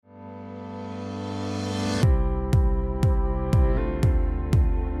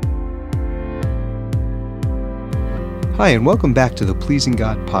Hi, and welcome back to the Pleasing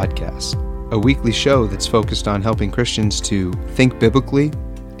God Podcast, a weekly show that's focused on helping Christians to think biblically,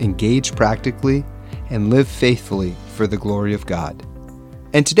 engage practically, and live faithfully for the glory of God.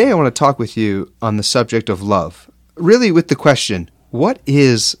 And today I want to talk with you on the subject of love, really with the question, what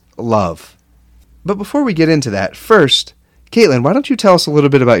is love? But before we get into that, first, Caitlin, why don't you tell us a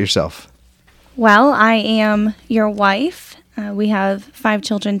little bit about yourself? Well, I am your wife. We have 5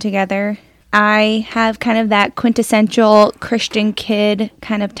 children together. I have kind of that quintessential Christian kid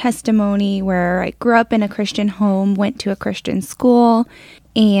kind of testimony where I grew up in a Christian home, went to a Christian school,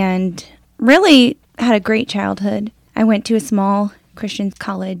 and really had a great childhood. I went to a small Christian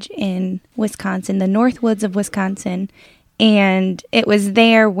college in Wisconsin, the Northwoods of Wisconsin, and it was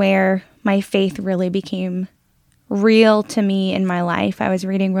there where my faith really became real to me in my life. I was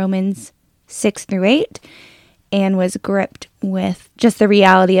reading Romans 6 through 8 and was gripped with just the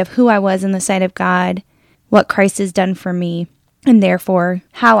reality of who I was in the sight of God, what Christ has done for me, and therefore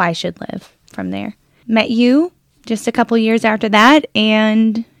how I should live from there. Met you just a couple years after that,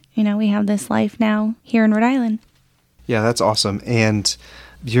 and, we have this life now here in Rhode Island. Yeah, that's awesome. And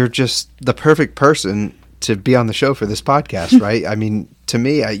you're just the perfect person to be on the show for this podcast, right? I mean, to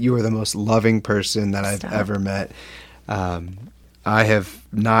me, you are the most loving person that I've ever met. I have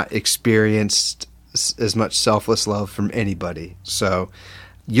not experienced as much selfless love from anybody. So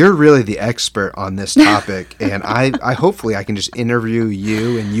you're really the expert on this topic, and I hopefully I can just interview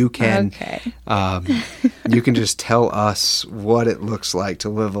you, and you can you can just tell us what it looks like to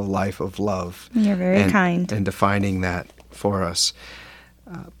live a life of love. You're very kind. And defining that for us.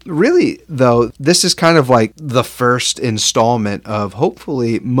 Really, though, this is kind of like the first installment of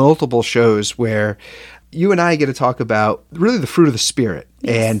hopefully multiple shows where you and I get to talk about really the fruit of the Spirit.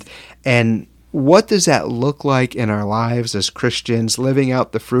 Yes. And what does that look like in our lives as Christians, living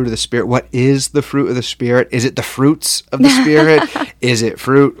out the fruit of the Spirit? What is the fruit of the Spirit? Is it the fruits of the Spirit? Is it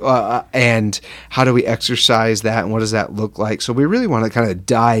fruit? And how do we exercise that? And what does that look like? So we really want to kind of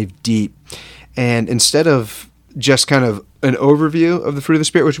dive deep. And instead of just kind of an overview of the fruit of the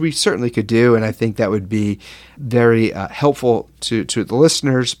Spirit, which we certainly could do, and I think that would be very helpful to the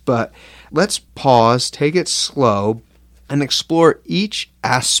listeners, but let's pause, take it slow, and explore each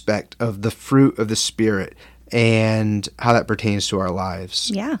aspect of the fruit of the Spirit and how that pertains to our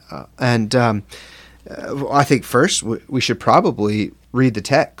lives. Yeah. I think first we should probably read the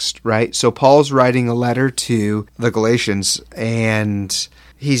text, right? So Paul's writing a letter to the Galatians, and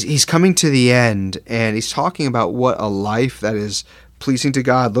he's coming to the end, and he's talking about what a life that is pleasing to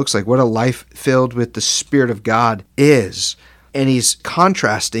God looks like, what a life filled with the Spirit of God is. And he's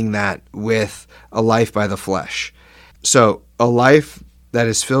contrasting that with a life by the flesh. So a life that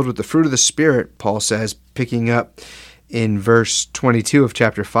is filled with the fruit of the Spirit, Paul says, picking up in verse 22 of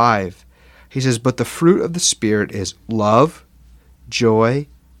chapter 5, he says, "But the fruit of the Spirit is love, joy,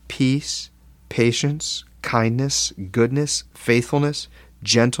 peace, patience, kindness, goodness, faithfulness,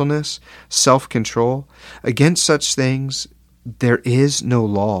 gentleness, self-control. Against such things there is no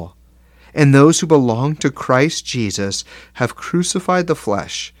law. And those who belong to Christ Jesus have crucified the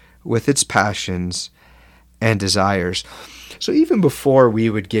flesh with its passions and desires." So even before we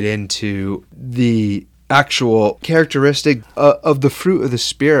would get into the actual characteristic of the fruit of the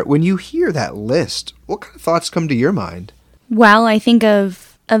Spirit, when you hear that list, what kind of thoughts come to your mind? Well, I think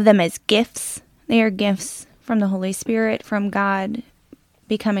of them as gifts. They are gifts from the Holy Spirit, from God.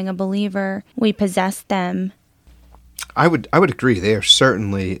 Becoming a believer, we possess them. I would agree. They are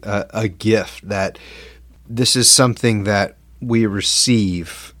certainly a gift, that this is something that we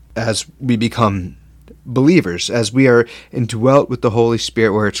receive as we become believers, as we are indwelt with the Holy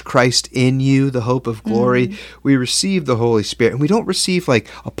Spirit, where it's Christ in you, the hope of glory. We receive the Holy Spirit, and we don't receive like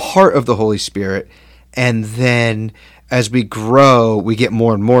a part of the Holy Spirit, and then as we grow, we get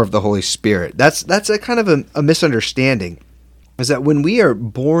more and more of the Holy Spirit. That's a kind of a misunderstanding, is that when we are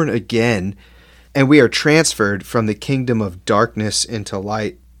born again and we are transferred from the kingdom of darkness into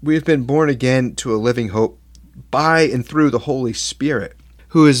light, we have been born again to a living hope by and through the Holy Spirit,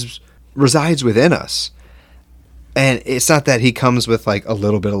 who resides within us. And it's not that he comes with like a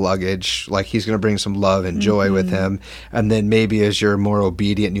little bit of luggage, like he's going to bring some love and joy with him. And then maybe as you're more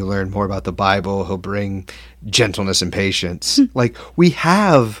obedient and you learn more about the Bible, he'll bring gentleness and patience. Like, we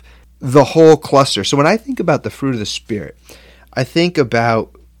have the whole cluster. So when I think about the fruit of the Spirit, I think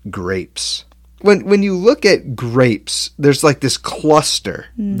about grapes. When you look at grapes, there's like this cluster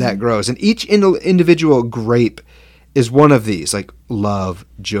that grows, and each individual grape is one of these, like love,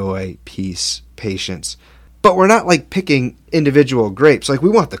 joy, peace, patience. But we're not like picking individual grapes. Like, we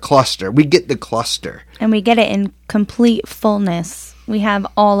want the cluster. We get the cluster. And we get it in complete fullness. We have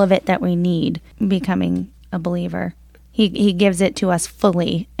all of it that we need becoming a believer. He gives it to us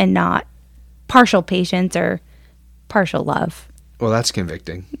fully and not partial patience or partial love. Well, that's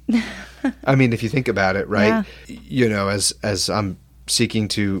convicting. I mean, if you think about it, right? Yeah. As I'm seeking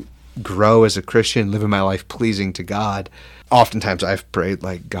to grow as a Christian, living my life pleasing to God, oftentimes I've prayed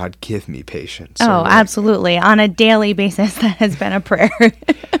like, God, give me patience. Oh, absolutely. On a daily basis, that has been a prayer.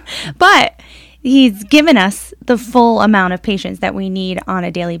 But He's given us the full amount of patience that we need on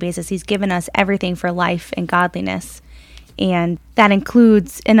a daily basis. He's given us everything for life and godliness. And that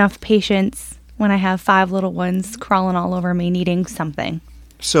includes enough patience when I have 5 little ones crawling all over me needing something.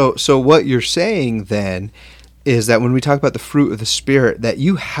 So what you're saying then is that when we talk about the fruit of the Spirit, that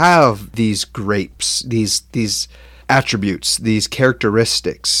you have these grapes, these attributes, these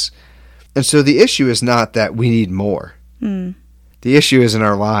characteristics. And so the issue is not that we need more. The issue is in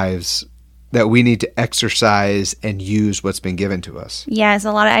our lives that we need to exercise and use what's been given to us. Yes,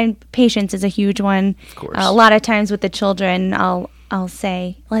 patience is a huge one. Of course. A lot of times with the children, I'll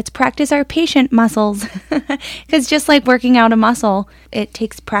say, let's practice our patient muscles. Because just like working out a muscle, it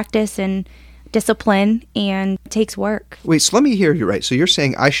takes practice and discipline and it takes work. Wait, so let me hear you right. So you're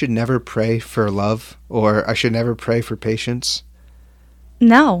saying I should never pray for love, or I should never pray for patience?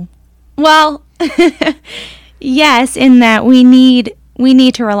 No. Well, yes, in that we need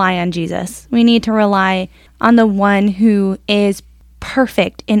to rely on Jesus. We need to rely on the one who is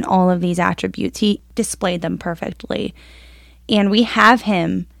perfect in all of these attributes. He displayed them perfectly. And we have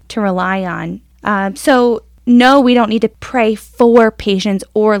him to rely on. So, no, we don't need to pray for patience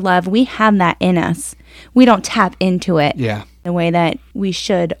or love. We have that in us. We don't tap into it the way that we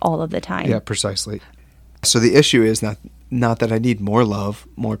should all of the time. Yeah, precisely. So the issue is not that I need more love,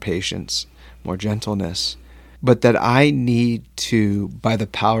 more patience, more gentleness, but that I need to, by the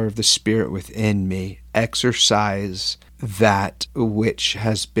power of the Spirit within me, exercise that which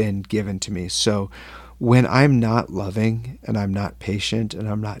has been given to me. So when I'm not loving and I'm not patient and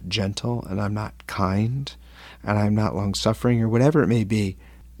I'm not gentle and I'm not kind and I'm not long-suffering or whatever it may be,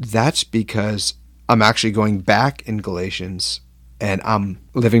 that's because I'm actually going back in Galatians and I'm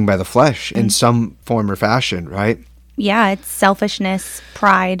living by the flesh in some form or fashion, right? Yeah, it's selfishness,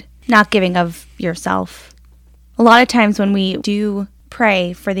 pride, not giving of yourself. A lot of times when we do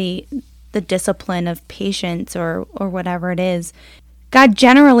pray for the discipline of patience or whatever it is, God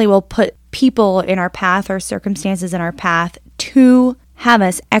generally will put people in our path or circumstances in our path to have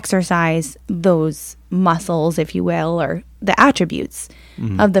us exercise those muscles, if you will, or the attributes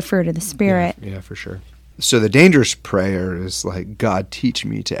of the fruit of the Spirit. Yeah, for sure. So the dangerous prayer is like, God, teach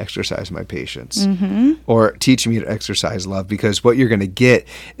me to exercise my patience, or teach me to exercise love, because what you're going to get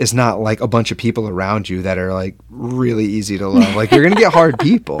is not like a bunch of people around you that are like really easy to love. Like you're going to get hard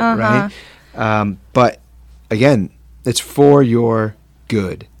people, right? But again, it's for your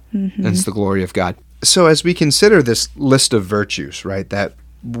good, and it's the glory of God. So as we consider this list of virtues, right, that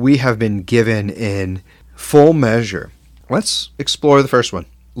we have been given in full measure, let's explore the first one,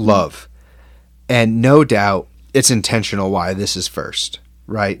 love. And no doubt it's intentional why this is first,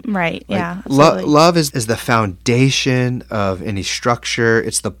 right? Right, like, yeah. Love is the foundation of any structure.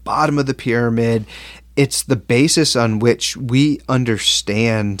 It's the bottom of the pyramid. It's the basis on which we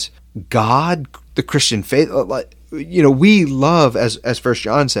understand God, the Christian faith. You know, we love, as 1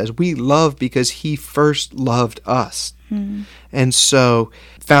 John says, we love because he first loved us. And so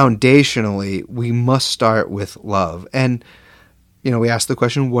foundationally, we must start with love. And, you know, we ask the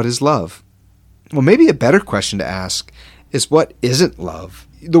question, what is love? Well, maybe a better question to ask is, what isn't love?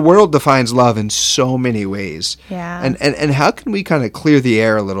 The world defines love in so many ways. Yeah. And how can we kind of clear the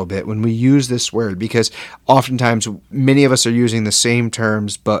air a little bit when we use this word? Because oftentimes many of us are using the same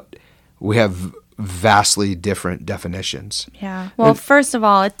terms, but we have vastly different definitions. Yeah. Well, first of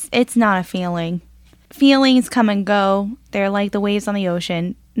all, it's not a feeling. Feelings come and go. They're like the waves on the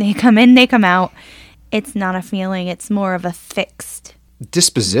ocean. They come in, they come out. It's not a feeling. It's more of a fixed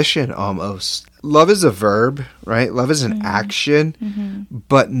disposition almost. Love is a verb, right? Love is an action,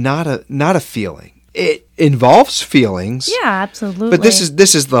 but not a feeling. It involves feelings. Yeah, absolutely. But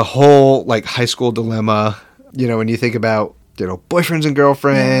this is the whole like high school dilemma, you know, when you think about, you know, boyfriends and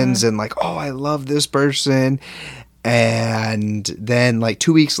girlfriends and like, oh, I love this person. And then like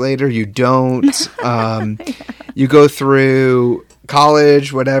 2 weeks later, you don't, you go through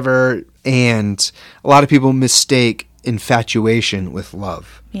college, whatever. And a lot of people mistake infatuation with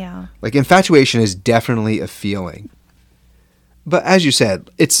love. Yeah. Like infatuation is definitely a feeling. But as you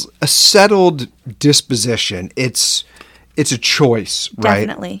said, it's a settled disposition. It's a choice, right?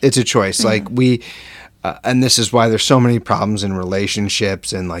 Definitely. It's a choice. Like we, and this is why there's so many problems in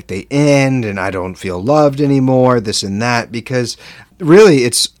relationships and like they end and I don't feel loved anymore, this and that, because really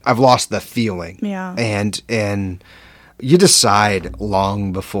I've lost the feeling. Yeah. And you decide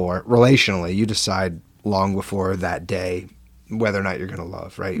long before, relationally, you decide long before that day whether or not you're going to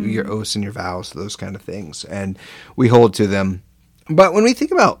love, right? Your oaths and your vows, those kind of things. And we hold to them. But when we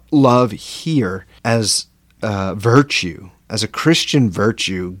think about love here as virtue, as a Christian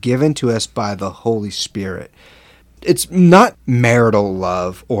virtue given to us by the Holy Spirit, it's not marital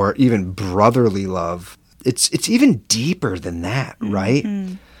love or even brotherly love. It's even deeper than that, right?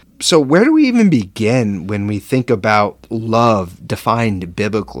 Mm-hmm. So where do we even begin when we think about love defined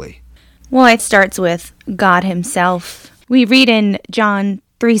biblically? Well, it starts with God himself. We read in John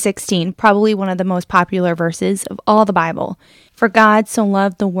 3:16, probably one of the most popular verses of all the Bible. For God so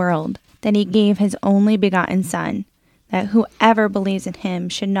loved the world that he gave his only begotten Son, that whoever believes in him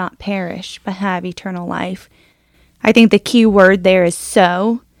should not perish but have eternal life. I think the key word there is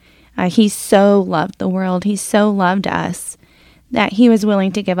so. He so loved the world. He so loved us that he was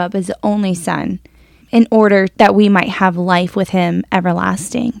willing to give up his only Son in order that we might have life with him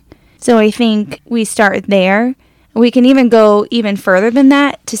everlasting. So I think we start there. We can even go even further than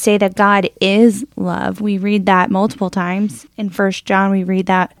that to say that God is love. We read that multiple times. In 1 John, we read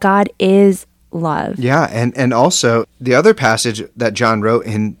that God is love. Yeah, and also the other passage that John wrote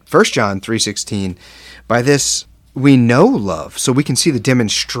in 1 John 3:16, by this we know love. So we can see the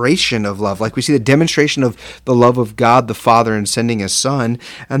demonstration of love. Like we see the demonstration of the love of God the Father in sending his Son.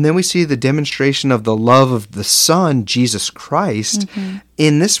 And then we see the demonstration of the love of the Son, Jesus Christ,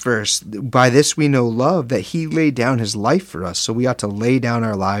 in this verse. By this we know love, that he laid down his life for us. So we ought to lay down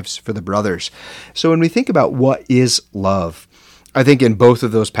our lives for the brothers. So when we think about what is love, I think in both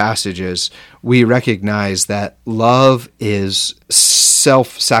of those passages, we recognize that love is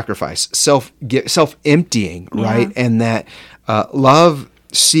self-sacrifice, self-emptying, right? And that love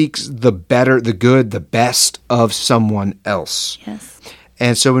seeks the better, the good, the best of someone else. Yes.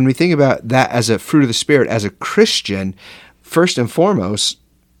 And so when we think about that as a fruit of the Spirit, as a Christian, first and foremost,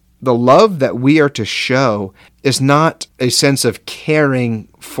 the love that we are to show is not a sense of caring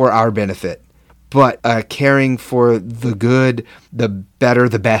for our benefit, but caring for the good, the better,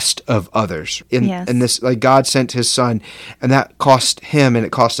 the best of others. And this, like God sent his Son, and that cost him and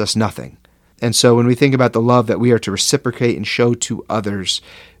it cost us nothing. And so when we think about the love that we are to reciprocate and show to others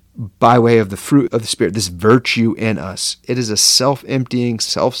by way of the fruit of the Spirit, this virtue in us, it is a self-emptying,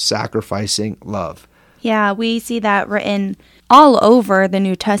 self-sacrificing love. Yeah, we see that written all over the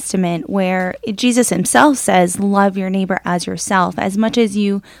New Testament, where Jesus himself says, love your neighbor as yourself. As much as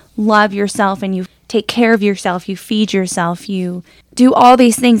you love yourself and you take care of yourself, you feed yourself, you do all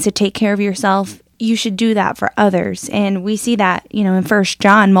these things to take care of yourself, you should do that for others. And we see that, in 1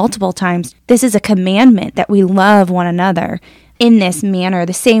 John multiple times. This is a commandment that we love one another in this manner,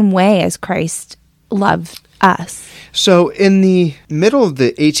 the same way as Christ loved us. So in the middle of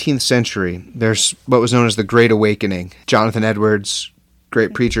the 18th century, there's what was known as the Great Awakening. Jonathan Edwards,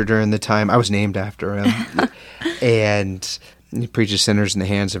 great preacher during the time. I was named after him. And he preaches sinners in the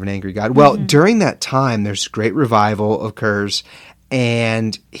hands of an angry God. Well, during that time, there's great revival occurs.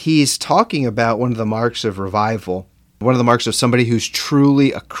 And he's talking about one of the marks of revival, one of the marks of somebody who's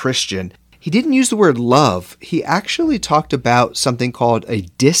truly a Christian. He didn't use the word love. He actually talked about something called a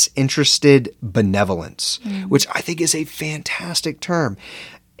disinterested benevolence, which I think is a fantastic term.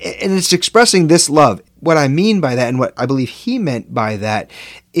 And it's expressing this love. What I mean by that, and what I believe he meant by that,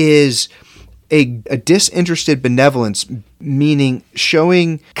 is a disinterested benevolence, meaning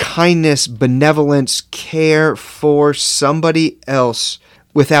showing kindness, benevolence, care for somebody else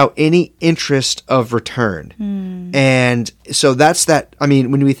without any interest of return. And so that's that. I mean,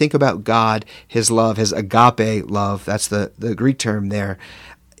 when we think about God, his love, his agape love, that's the Greek term there,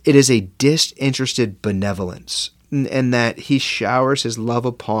 it is a disinterested benevolence, and that he showers his love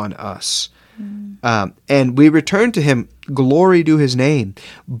upon us. And we return to him, glory to his name.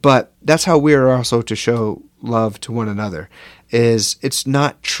 But that's how we are also to show love to one another. Is it's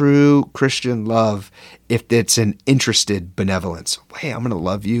not true Christian love if it's an interested benevolence. Hey, I'm going to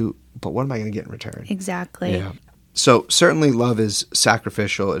love you, but what am I going to get in return? Exactly. Yeah. So certainly love is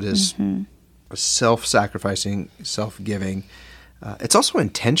sacrificial. It is self-sacrificing, self-giving. It's also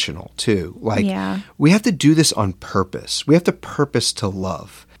intentional too. Like we have to do this on purpose. We have to purpose to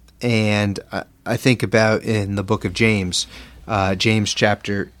love. And I think about in the book of James, James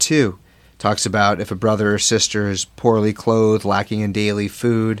chapter 2, talks about if a brother or sister is poorly clothed, lacking in daily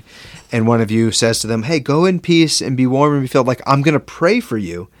food, and one of you says to them, hey, go in peace and be warm and be filled, like I'm going to pray for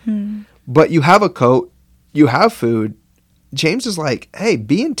you, but you have a coat, you have food. James is like, hey,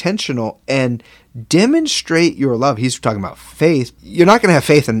 be intentional and demonstrate your love. He's talking about faith. You're not going to have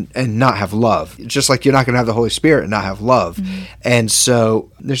faith and not have love, just like you're not going to have the Holy Spirit and not have love. And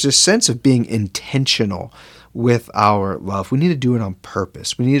so there's this sense of being intentional with our love. We need to do it on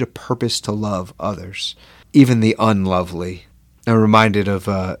purpose. We need a purpose to love others, even the unlovely. I'm reminded of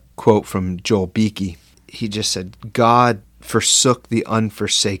a quote from Joel Beakey. He just said, God forsook the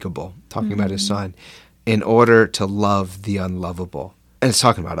unforsakable, talking about his son, in order to love the unlovable. And it's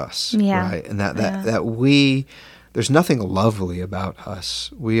talking about us, right? And that we, there's nothing lovely about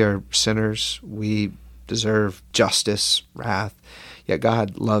us. We are sinners. We deserve justice, wrath. Yet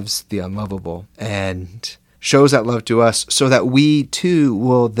God loves the unlovable and shows that love to us so that we too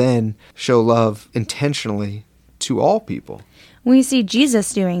will then show love intentionally to all people. We see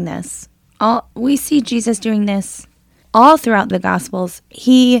Jesus doing this. We see Jesus doing this all throughout the Gospels.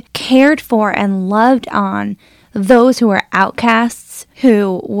 He cared for and loved on those who were outcasts,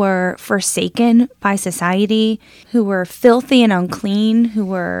 who were forsaken by society, who were filthy and unclean, who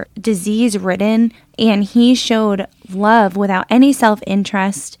were disease-ridden, and he showed love without any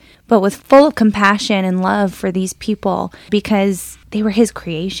self-interest, but with full of compassion and love for these people because they were his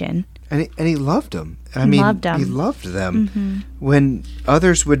creation. And he loved them. He loved them when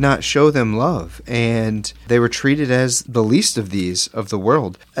others would not show them love, and they were treated as the least of these of the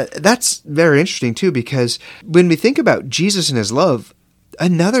world. That's very interesting, too, because when we think about Jesus and his love,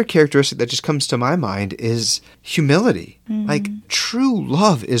 another characteristic that just comes to my mind is humility. Like, true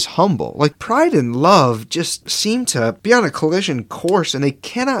love is humble. Like, pride and love just seem to be on a collision course, and they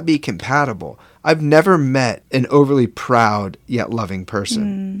cannot be compatible. I've never met an overly proud yet loving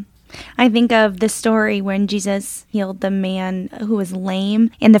person. I think of the story when Jesus healed the man who was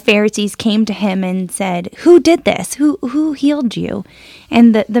lame, and the Pharisees came to him and said, "Who did this? Who healed you?"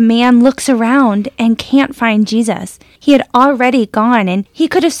 And the man looks around and can't find Jesus. He had already gone, and he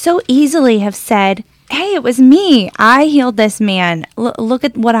could have so easily have said, "Hey, it was me. I healed this man. Look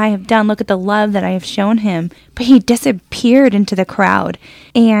at what I have done. Look at the love that I have shown him." But he disappeared into the crowd,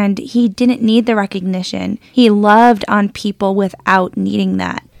 and he didn't need the recognition. He loved on people without needing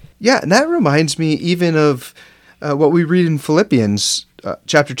that. Yeah, and that reminds me even of what we read in Philippians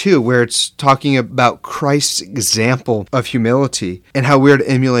chapter 2, where it's talking about Christ's example of humility and how we're to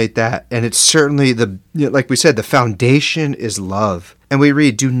emulate that. And it's certainly, like we said, the foundation is love. And we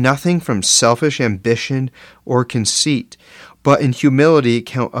read, "Do nothing from selfish ambition or conceit, but in humility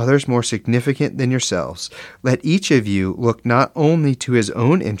count others more significant than yourselves. Let each of you look not only to his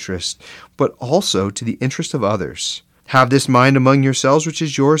own interest, but also to the interest of others. Have this mind among yourselves, which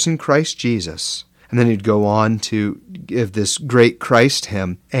is yours in Christ Jesus." And then he'd go on to give this great Christ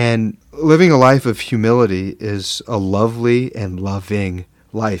hymn. And living a life of humility is a lovely and loving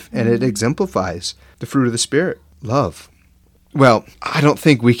life. And it exemplifies the fruit of the Spirit, love. Well, I don't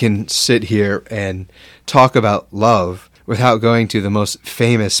think we can sit here and talk about love without going to the most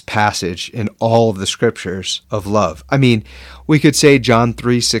famous passage in all of the scriptures of love. I mean, we could say John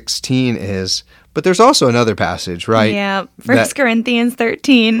 3:16 is, but there's also another passage, right? Yeah, 1 Corinthians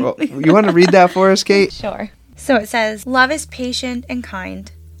 13. Well, you want to read that for us, Kate? Sure. So it says, "Love is patient and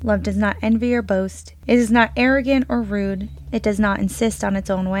kind. Love does not envy or boast. It is not arrogant or rude. It does not insist on its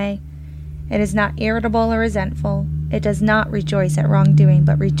own way. It is not irritable or resentful. It does not rejoice at wrongdoing,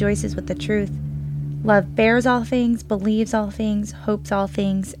 but rejoices with the truth. Love bears all things, believes all things, hopes all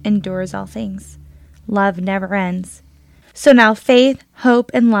things, endures all things. Love never ends. So now faith, hope,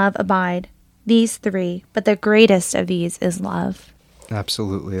 and love abide. These three, but the greatest of these is love."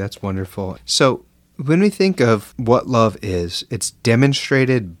 Absolutely. That's wonderful. So when we think of what love is, it's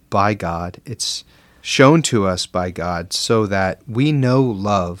demonstrated by God. It's shown to us by God so that we know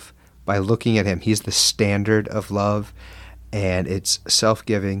love by looking at him. He's the standard of love, and it's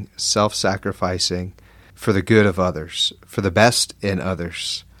self-giving, self-sacrificing for the good of others, for the best in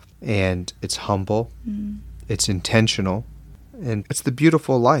others. And it's humble, it's intentional, and it's the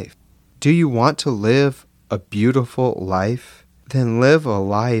beautiful life. Do you want to live a beautiful life? Then live a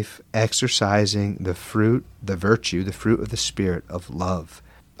life exercising the fruit, the virtue, the fruit of the Spirit of love.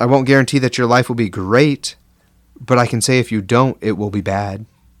 I won't guarantee that your life will be great, but I can say if you don't, it will be bad.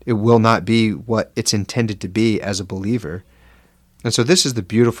 It will not be what it's intended to be as a believer. And so this is the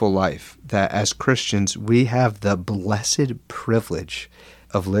beautiful life that as Christians we have the blessed privilege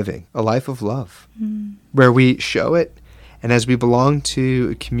of living, a life of love, where we show it. And as we belong to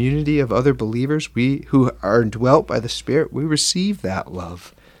a community of other believers, we who are dwelt by the Spirit, we receive that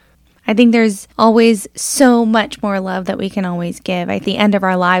love. I think there's always so much more love that we can always give. At the end of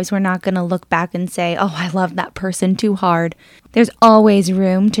our lives, we're not going to look back and say, "Oh, I love that person too hard." There's always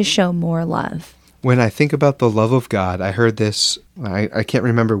room to show more love. When I think about the love of God, I heard this, I can't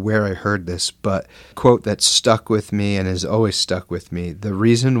remember where I heard this, but a quote that stuck with me and has always stuck with me. The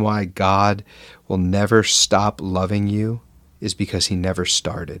reason why God will never stop loving you is because he never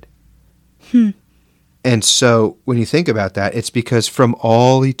started. And so when you think about that, it's because from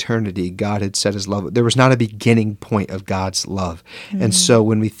all eternity, God had set his love. There was not a beginning point of God's love. And so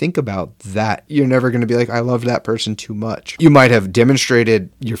when we think about that, you're never going to be like, I loved that person too much. You might have demonstrated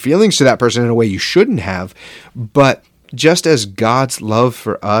your feelings to that person in a way you shouldn't have, but just as God's love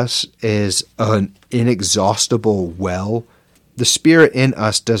for us is an inexhaustible well, the Spirit in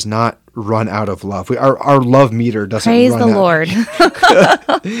us does not run out of love. Our love meter doesn't Praise run the out. Lord.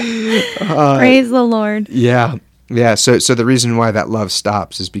 Praise the Lord. Yeah. Yeah. So the reason why that love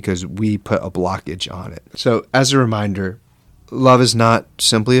stops is because we put a blockage on it. So as a reminder, love is not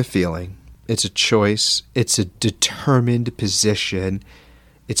simply a feeling. It's a choice. It's a determined position.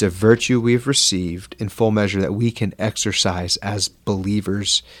 It's a virtue we've received in full measure that we can exercise as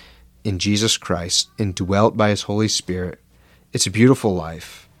believers in Jesus Christ, indwelt by his Holy Spirit. It's a beautiful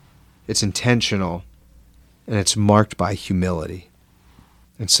life. It's intentional, and it's marked by humility.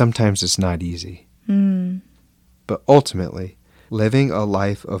 And sometimes it's not easy. But ultimately, living a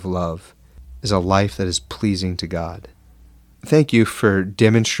life of love is a life that is pleasing to God. Thank you for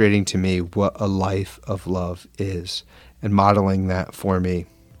demonstrating to me what a life of love is and modeling that for me.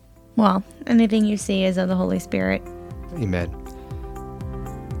 Well, anything you see is of the Holy Spirit. Amen.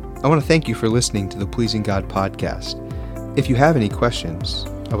 I want to thank you for listening to the Pleasing God podcast. If you have any questions,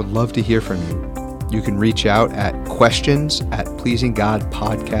 I would love to hear from you. You can reach out at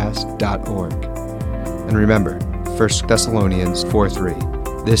questions@pleasinggodpodcast.org. And remember, 1 Thessalonians 4:3,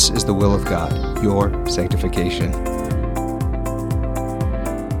 this is the will of God, your sanctification.